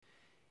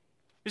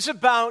It's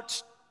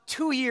about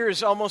 2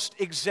 years almost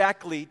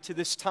exactly to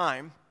this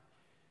time,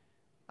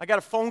 I got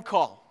a phone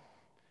call.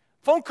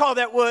 Phone call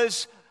that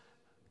was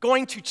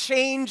going to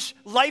change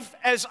life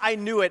as I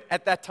knew it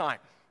at that time.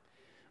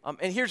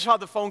 And here's how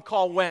the phone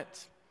call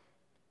went.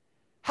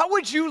 How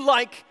would you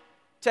like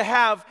to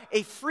have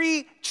a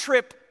free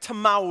trip to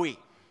Maui?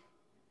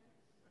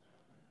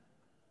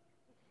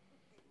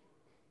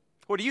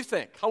 What do you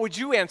think? How would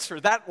you answer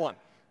that one?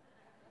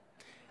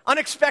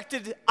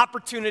 Unexpected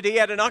opportunity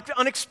at an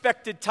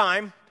unexpected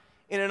time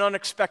in an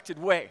unexpected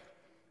way.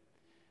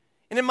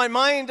 And in my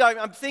mind,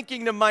 I'm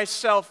thinking to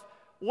myself,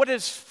 what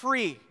does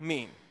free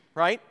mean,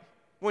 right?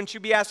 Wouldn't you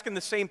be asking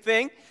the same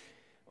thing?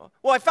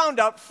 Well, I found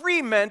out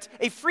free meant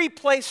a free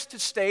place to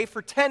stay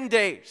for 10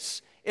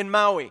 days in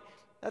Maui.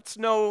 That's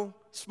no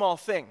small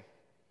thing.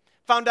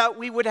 Found out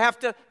we would have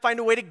to find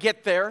a way to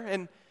get there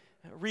and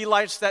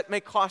realized that may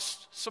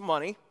cost some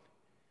money.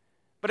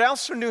 But I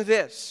also knew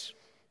this.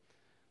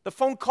 The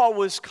phone call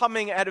was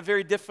coming at a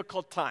very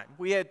difficult time.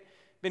 We had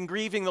been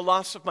grieving the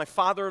loss of my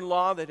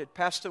father-in-law that had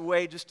passed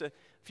away just a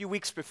few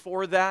weeks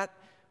before that.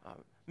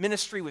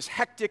 Ministry was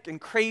hectic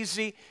and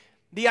crazy.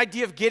 The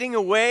idea of getting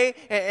away,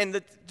 and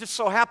it just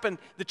so happened,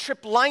 the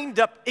trip lined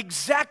up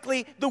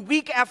exactly the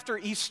week after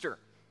Easter.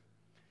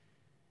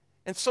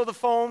 And so the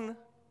phone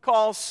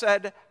call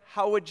said,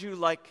 how would you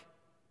like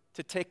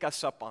to take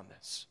us up on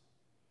this?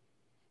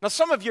 Now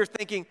some of you are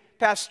thinking,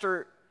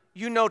 Pastor,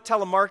 you know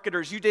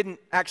telemarketers, you didn't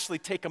actually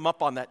take them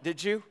up on that,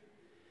 did you?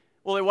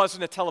 Well, it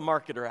wasn't a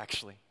telemarketer,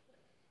 actually.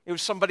 It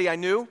was somebody I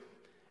knew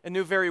and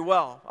knew very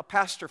well, a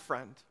pastor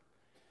friend.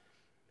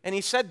 And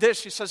he said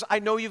this, he says, I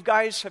know you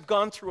guys have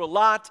gone through a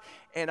lot,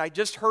 and I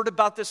just heard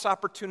about this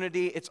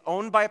opportunity. It's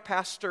owned by a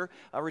pastor,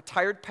 a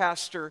retired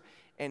pastor,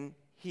 and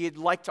he'd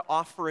like to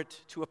offer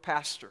it to a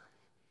pastor.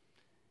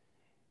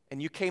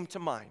 And you came to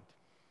mind.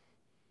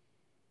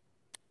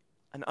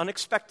 An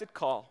unexpected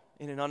call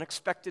in an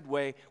unexpected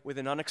way with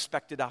an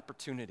unexpected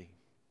opportunity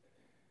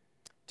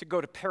to go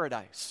to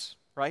paradise,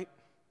 right?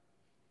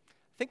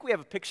 I think we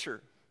have a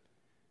picture.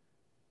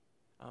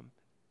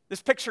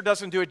 This picture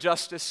doesn't do it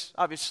justice,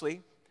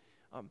 obviously.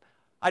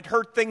 I'd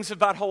heard things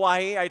about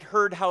Hawaii. I'd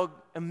heard how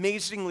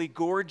amazingly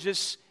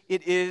gorgeous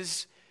it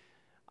is.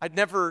 I'd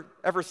never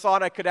ever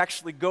thought I could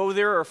actually go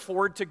there or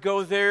afford to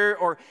go there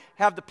or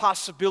have the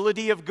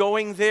possibility of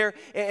going there.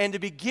 And to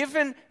be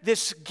given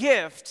this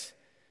gift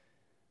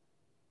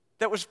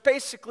that was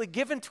basically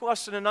given to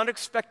us in an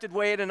unexpected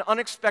way at an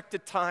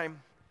unexpected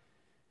time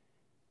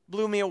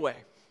blew me away.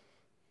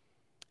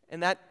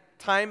 And that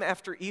time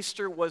after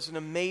Easter was an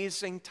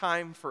amazing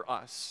time for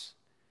us.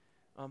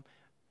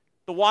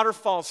 The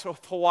waterfalls of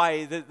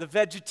Hawaii, the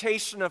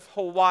vegetation of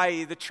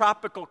Hawaii, the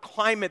tropical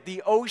climate,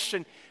 the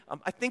ocean.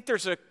 I think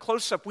there's a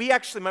close-up.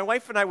 My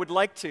wife and I would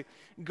like to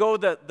go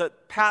the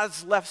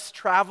paths less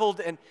traveled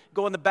and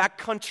go in the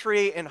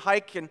backcountry and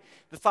hike, and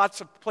the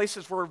thoughts of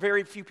places where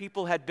very few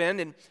people had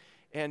been,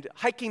 and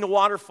hiking the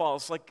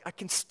waterfalls. Like, I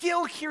can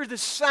still hear the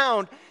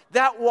sound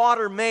that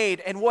water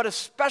made, and what a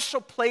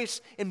special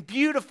place and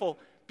beautiful,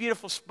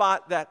 beautiful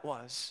spot that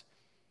was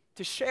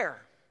to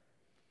share.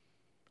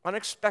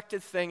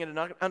 Unexpected thing at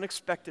an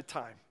unexpected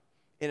time,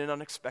 in an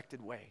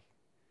unexpected way.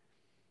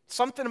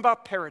 Something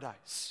about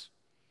paradise.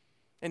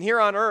 And here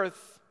on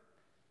earth,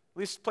 at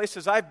least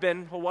places I've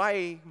been,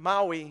 Hawaii,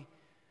 Maui,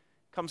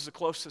 comes the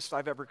closest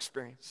I've ever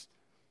experienced.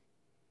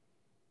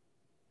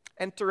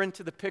 Enter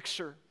into the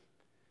picture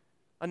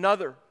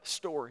another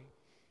story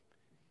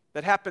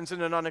that happens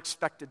in an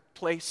unexpected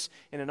place,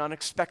 in an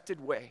unexpected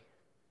way,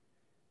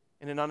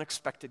 in an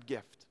unexpected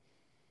gift.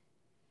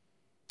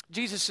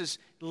 Jesus is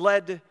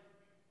led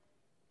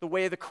the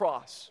way of the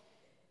cross.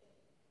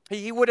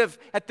 He would have,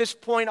 at this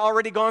point,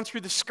 already gone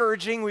through the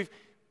scourging. We've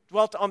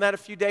dwelt on that a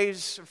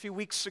few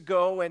weeks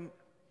ago, and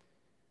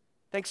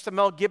thanks to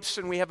Mel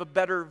Gibson, we have a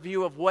better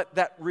view of what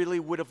that really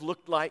would have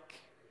looked like.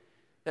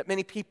 That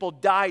many people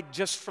died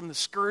just from the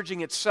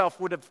scourging itself,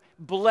 would have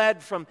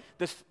bled from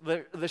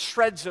the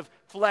shreds of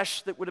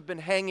flesh that would have been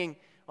hanging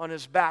on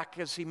his back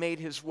as he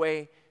made his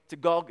way to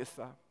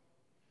Golgotha.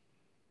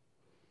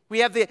 We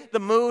have the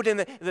mood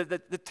and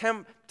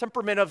the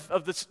temperament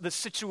of the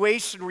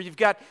situation where you've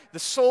got the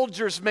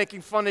soldiers making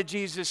fun of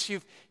Jesus,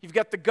 you've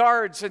got the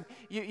guards, and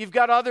you've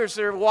got others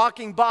that are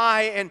walking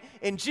by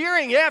and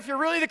jeering, yeah, if you're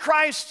really the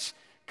Christ,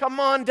 come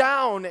on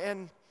down,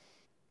 and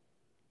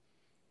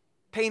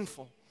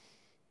painful.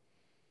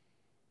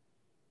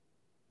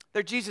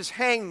 There Jesus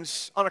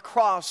hangs on a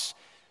cross,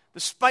 the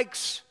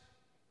spikes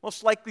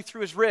most likely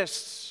through his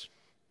wrists,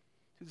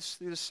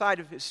 through the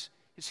side of his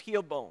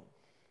heel bone.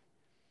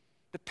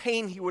 The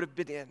pain he would have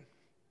been in.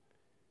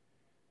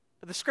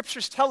 But the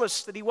scriptures tell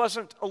us that he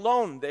wasn't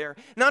alone there.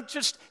 Not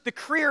just the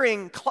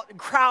careering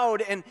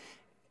crowd and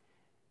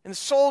the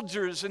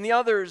soldiers and the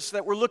others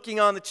that were looking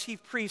on, the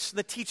chief priests and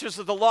the teachers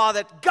of the law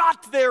that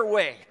got their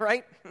way,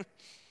 right?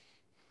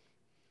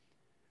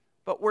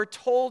 But we're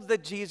told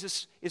that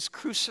Jesus is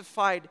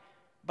crucified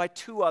by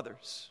two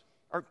others,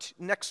 or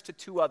next to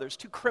two others,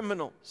 two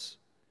criminals.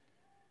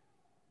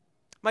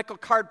 Michael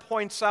Card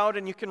points out,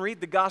 and you can read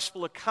the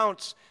gospel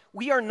accounts,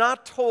 we are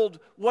not told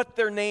what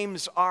their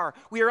names are.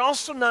 We are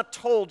also not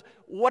told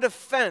what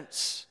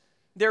offense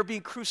they're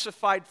being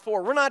crucified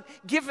for. We're not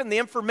given the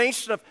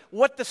information of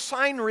what the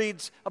sign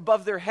reads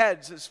above their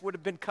heads, as would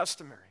have been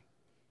customary.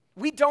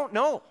 We don't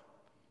know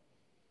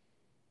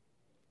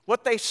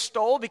what they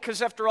stole,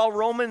 because after all,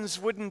 Romans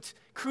wouldn't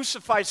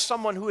crucify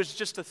someone who is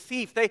just a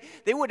thief. They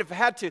would have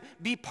had to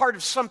be part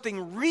of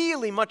something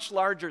really much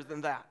larger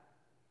than that.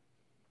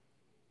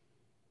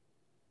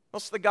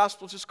 Most of the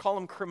Gospels just call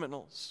them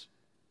criminals.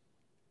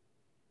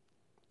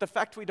 The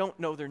fact we don't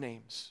know their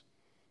names.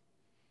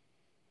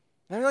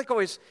 And I'm like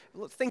always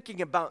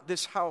thinking about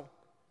this,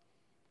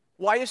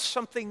 why is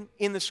something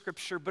in the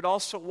Scripture, but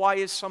also why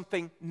is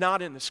something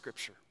not in the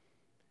Scripture?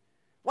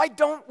 Why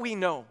don't we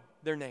know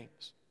their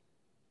names?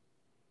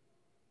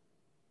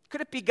 Could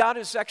it be God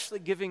is actually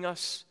giving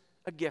us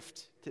a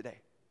gift today?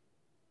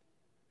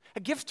 A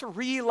gift to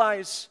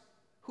realize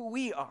who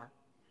we are.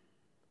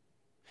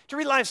 To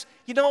realize,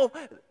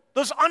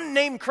 those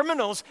unnamed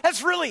criminals,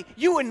 that's really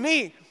you and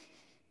me.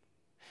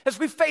 As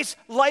we face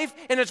life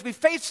and as we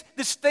face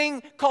this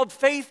thing called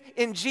faith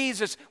in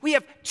Jesus, we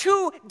have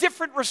two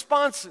different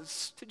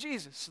responses to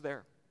Jesus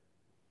there.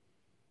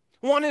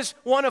 One is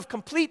one of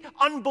complete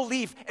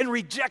unbelief and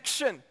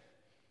rejection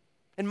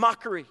and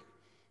mockery.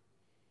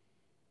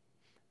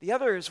 The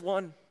other is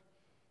one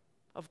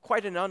of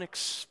quite an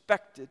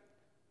unexpected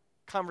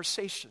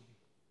conversation.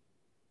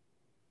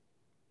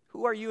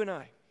 Who are you and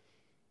I?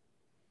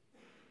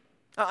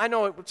 I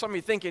know what some of you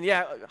are thinking,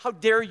 how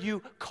dare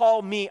you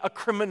call me a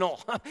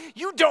criminal?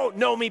 You don't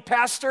know me,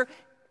 Pastor.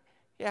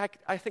 Yeah,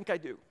 I think I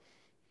do,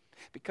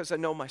 because I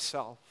know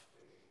myself.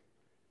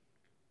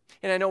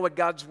 And I know what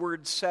God's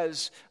Word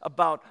says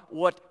about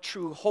what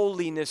true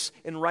holiness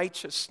and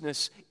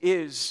righteousness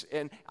is.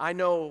 And I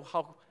know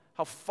how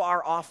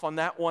far off on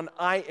that one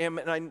I am,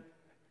 and I'm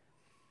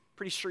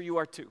pretty sure you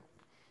are too.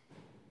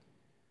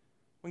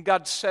 When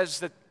God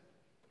says that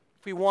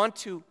if we want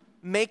to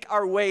make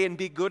our way and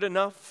be good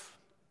enough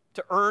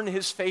to earn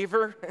His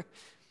favor,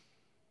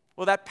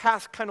 well, that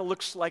path kind of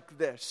looks like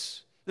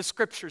this. The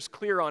Scripture's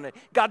clear on it.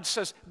 God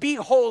says, be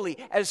holy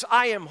as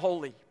I am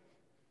holy.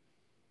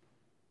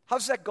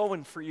 How's that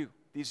going for you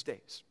these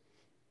days?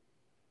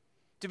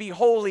 To be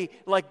holy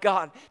like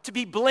God, to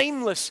be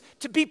blameless,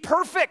 to be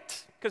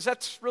perfect, because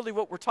that's really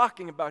what we're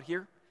talking about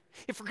here.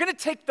 If we're going to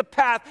take the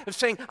path of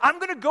saying, I'm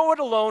going to go it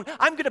alone,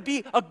 I'm going to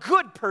be a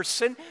good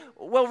person,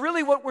 well,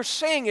 really what we're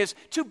saying is,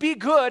 to be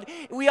good,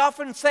 we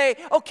often say,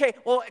 okay,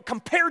 well,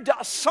 compared to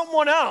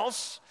someone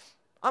else,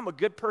 I'm a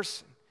good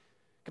person.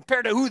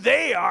 Compared to who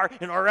they are,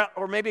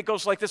 or maybe it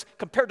goes like this,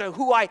 compared to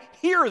who I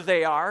hear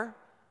they are,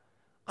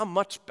 I'm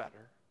much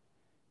better.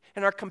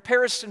 And our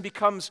comparison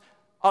becomes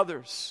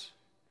others.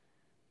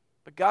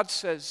 But God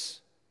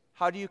says,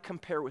 how do you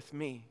compare with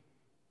me?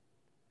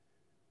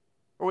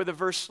 Or with a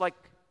verse like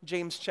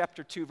James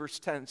chapter 2, verse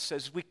 10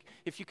 says,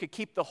 if you could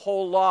keep the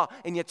whole law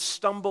and yet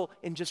stumble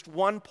in just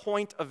one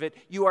point of it,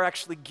 you are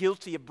actually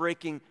guilty of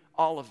breaking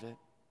all of it.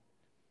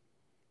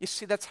 You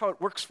see, that's how it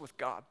works with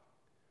God.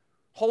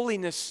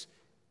 Holiness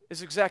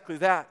is exactly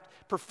that.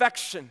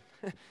 Perfection,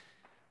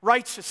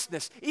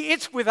 righteousness.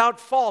 It's without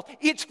fault.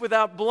 It's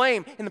without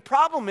blame. And the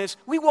problem is,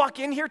 we walk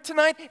in here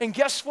tonight, and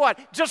guess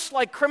what? Just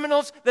like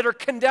criminals that are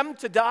condemned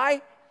to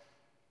die,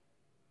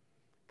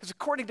 because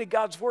according to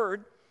God's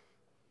Word,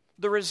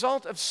 the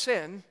result of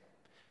sin,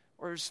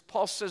 or as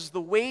Paul says, the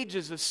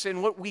wages of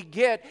sin, what we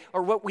get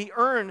or what we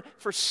earn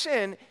for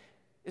sin,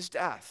 is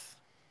death.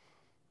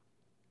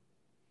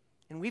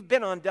 And we've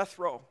been on death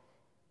row.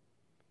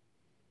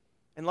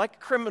 And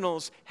like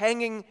criminals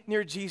hanging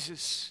near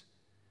Jesus,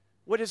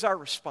 what is our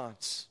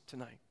response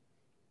tonight?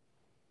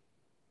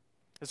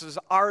 Is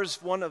ours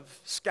one of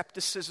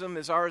skepticism?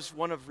 Is ours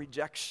one of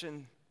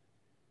rejection?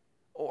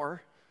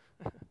 Or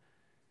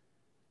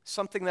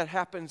something that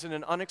happens in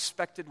an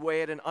unexpected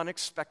way at an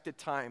unexpected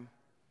time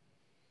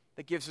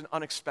that gives an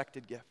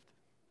unexpected gift?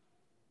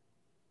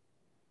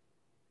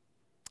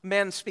 A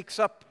man speaks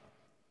up,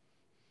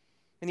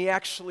 and he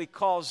actually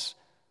calls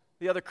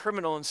the other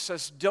criminal and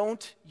says,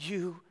 don't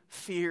you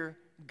fear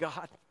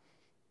God?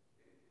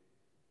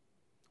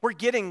 We're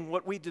getting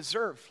what we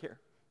deserve here.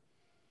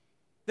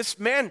 This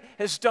man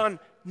has done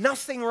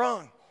nothing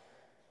wrong.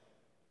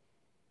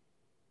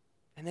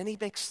 And then he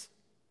makes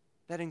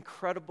that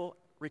incredible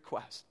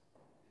request.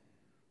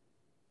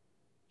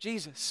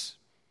 Jesus.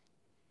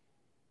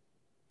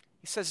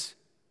 He says,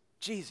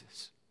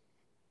 Jesus.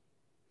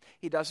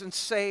 He doesn't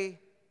say,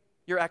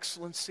 Your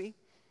Excellency.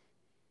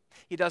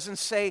 He doesn't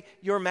say,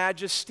 Your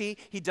Majesty.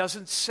 He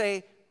doesn't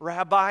say,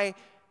 Rabbi.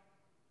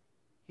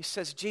 He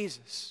says,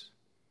 Jesus.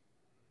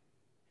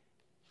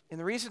 And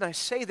the reason I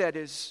say that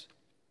is,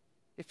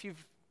 if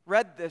you've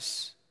read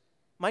this,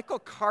 Michael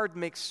Card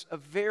makes a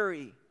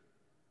very,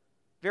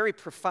 very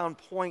profound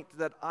point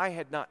that I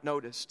had not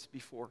noticed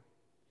before.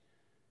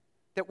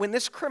 That when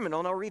this criminal,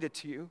 and I'll read it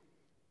to you,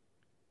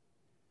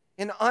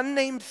 an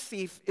unnamed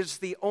thief is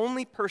the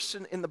only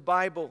person in the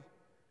Bible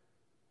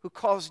who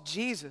calls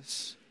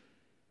Jesus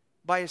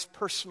by his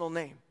personal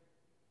name.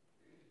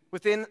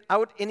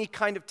 without any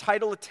kind of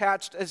title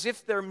attached, as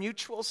if their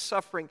mutual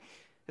suffering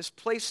has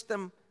placed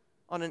them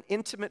on an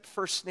intimate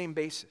first-name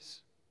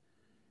basis.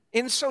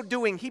 In so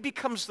doing, he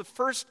becomes the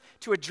first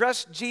to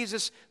address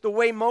Jesus the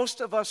way most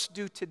of us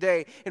do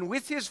today. And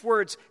with his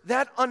words,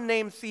 that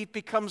unnamed thief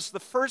becomes the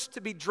first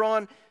to be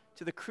drawn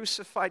to the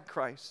crucified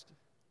Christ.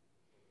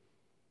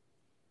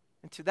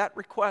 And to that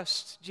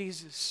request,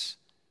 Jesus,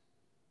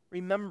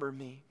 remember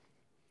me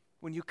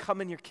when you come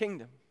in your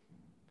kingdom.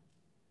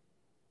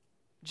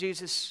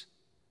 Jesus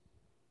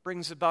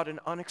brings about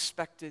an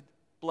unexpected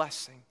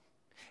blessing,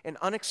 an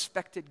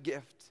unexpected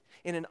gift,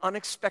 in an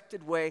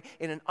unexpected way,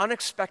 in an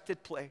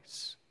unexpected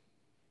place.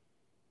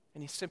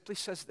 And he simply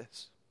says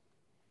this: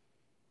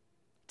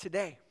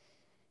 today,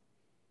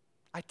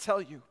 I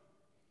tell you,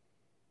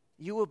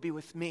 you will be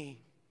with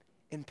me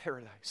in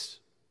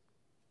paradise.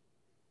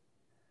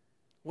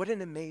 What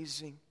an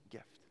amazing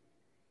gift.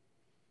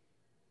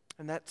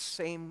 And that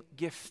same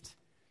gift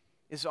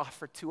is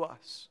offered to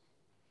us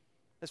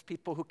as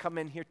people who come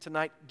in here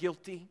tonight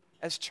guilty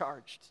as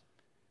charged,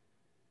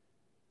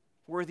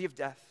 worthy of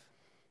death,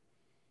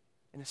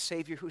 and a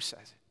Savior who says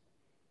it.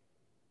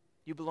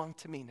 You belong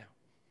to me now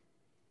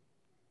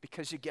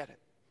because you get it.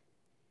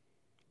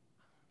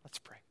 Let's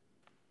pray.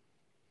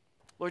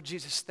 Lord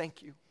Jesus,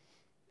 thank you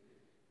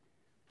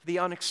for the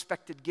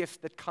unexpected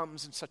gift that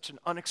comes in such an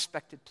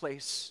unexpected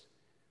place,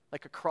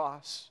 like a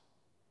cross,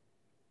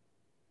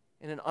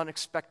 in an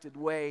unexpected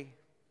way,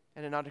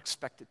 and an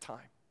unexpected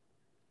time.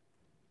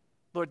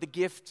 Lord, the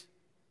gift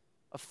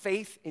of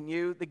faith in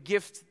you, the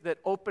gift that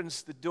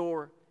opens the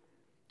door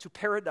to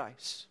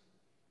paradise,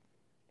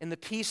 and the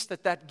peace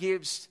that that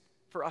gives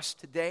for us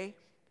today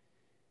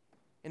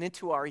and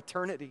into our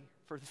eternity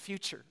for the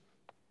future.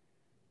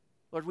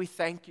 Lord, we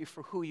thank you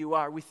for who you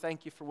are. We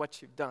thank you for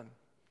what you've done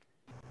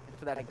and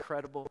for that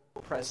incredible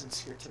presence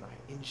here tonight.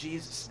 In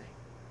Jesus'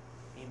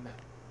 name,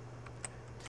 amen.